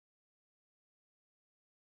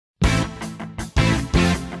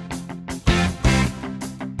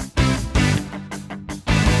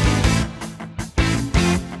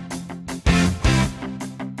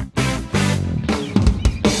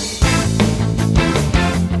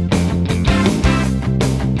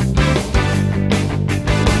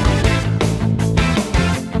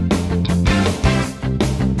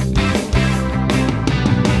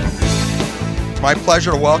It's my pleasure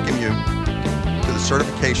to welcome you to the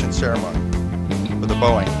certification ceremony for the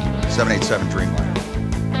Boeing 787 Dreamliner.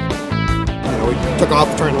 We took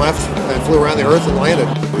off, turned left, and flew around the Earth and landed.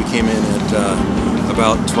 We came in at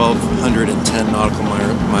about 1,210 nautical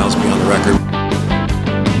miles beyond the record.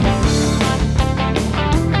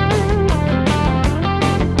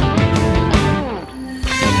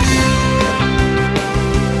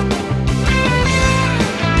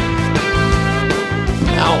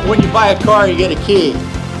 Now, when you buy a car, you get a key.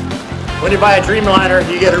 When you buy a Dreamliner,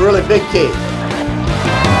 you get a really big key.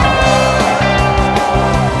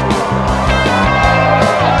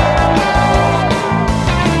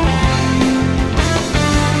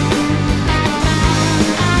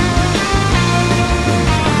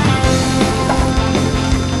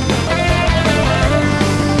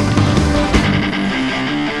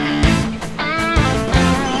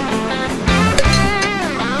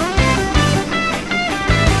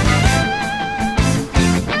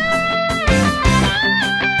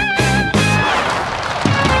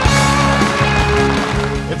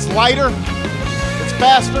 It's lighter, it's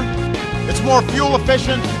faster, it's more fuel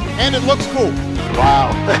efficient, and it looks cool. Wow.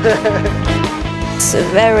 It's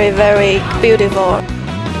very, very beautiful.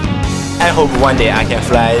 I hope one day I can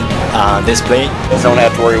fly this plane. Don't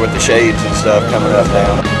have to worry with the shades and stuff coming up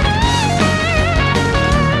now.